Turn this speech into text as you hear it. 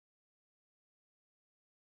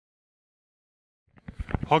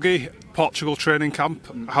Hoggy, Portugal Training Camp,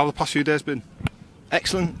 how have the past few days been?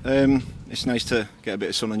 Excellent. It's nice to get a bit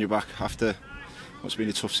of sun on your back after what's been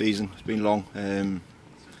a tough season. It's been long.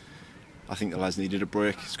 I think the lads needed a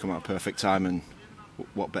break. It's come at a perfect time, and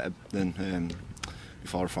what better than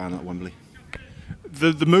before a final at Wembley.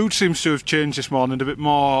 The mood seems to have changed this morning, a bit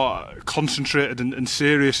more concentrated and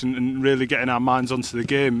serious, and really getting our minds onto the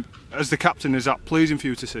game. As the captain, is that pleasing for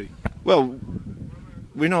you to see? Well,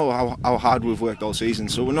 we know how hard we've worked all season,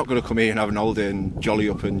 so we're not going to come here and have an holiday and jolly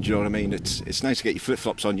up, and do you know what I mean? It's nice to get your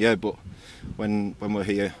flip-flops on, yeah, but when we're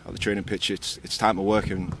here at the training pitch, it's time to work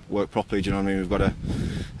and work properly, do you know what I mean? We've got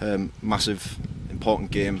a massive,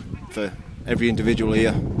 important game for every individual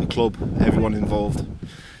here, the club, everyone involved.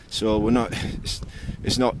 So we're not.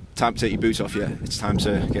 It's not time to take your boots off yet. It's time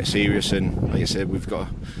to get serious, and like I said, we've got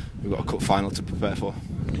a cup final to prepare for.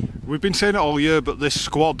 We've been saying it all year, but this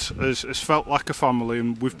squad has felt like a family,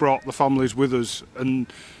 and we've brought the families with us, and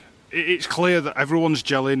it's clear that everyone's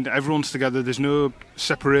gelling, everyone's together, there's no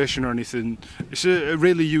separation or anything. It's a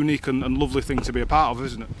really unique and lovely thing to be a part of,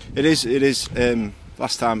 isn't it? It is.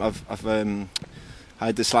 Last time I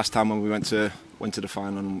had this last time when we went to the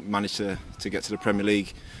final and managed to get to the Premier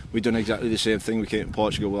League. We've done exactly the same thing. We came to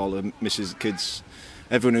Portugal with all the misses, kids,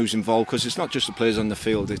 everyone who's involved, because it's not just the players on the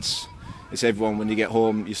field, it's everyone. When you get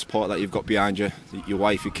home, your support that you've got behind you, your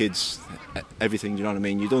wife, your kids, everything, you know what I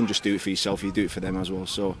mean? You don't just do it for yourself, you do it for them as well.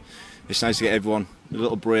 So it's nice to get everyone a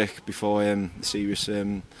little break before the serious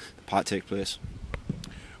part take place.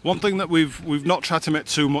 One thing that we've not tried to make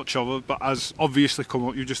too much of, but has obviously come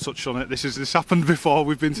up, you just touched on it, this happened before,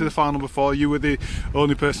 we've been to the final before, you were the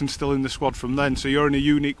only person still in the squad from then, so you're in a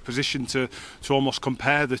unique position to almost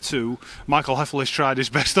compare the two. Michael Heffel has tried his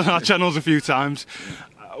best on our channels a few times.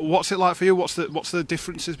 What's it like for you? What's the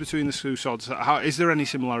differences between the two squads? Is there any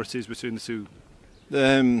similarities between the two?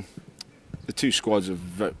 The two squads are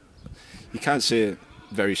you can't say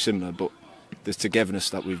very similar, but the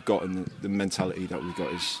togetherness that we've got and the mentality that we've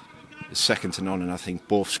got is second to none, and I think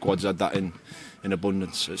both squads had that in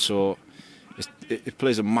abundance. So it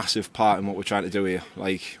plays a massive part in what we're trying to do here.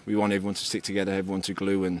 Like, we want everyone to stick together, everyone to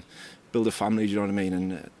glue and build a family, do you know what I mean?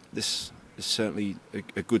 And this is certainly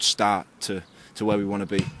a good start to where we want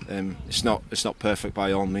to be. It's not perfect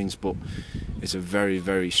by all means, but it's a very,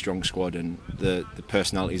 very strong squad, and the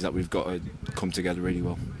personalities that we've got come together really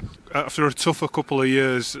well. After a tougher couple of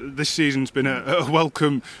years, this season's been a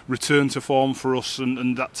welcome return to form for us,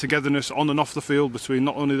 and that togetherness on and off the field between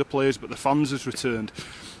not only the players but the fans has returned.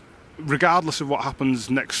 Regardless of what happens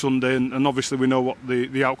next Sunday, and obviously we know what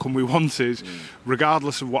the outcome we want is,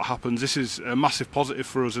 regardless of what happens, this is a massive positive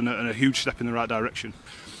for us and a huge step in the right direction.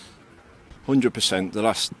 100%. The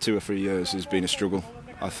last 2 or 3 years has been a struggle.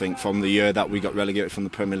 I think from the year that we got relegated from the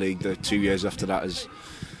Premier League, the 2 years after that, is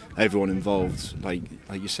everyone involved. Like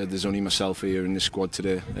you said, there's only myself here in this squad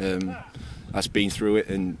today that's been through it,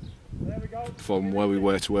 and from where we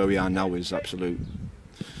were to where we are now is absolute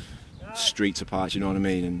streets apart, you know what I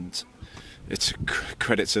mean? And it's a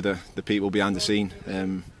credit to the people behind the scene.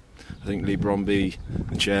 I think Lee Bromby,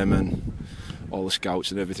 the chairman, all the scouts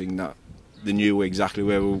and everything, that they knew exactly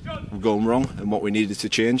where we were going wrong and what we needed to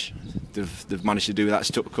change. They've managed to do that. It's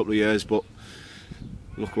took a couple of years, but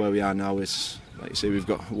look where we are now. It's, like you say, we've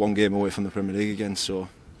got 1 game away from the Premier League again. So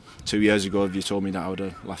 2 years ago, if you told me that, I would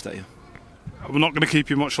have laughed at you. We're not going to keep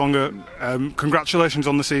you much longer. Congratulations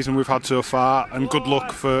on the season we've had so far, and good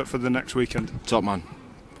luck for the next weekend. Top man,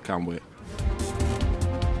 can't wait.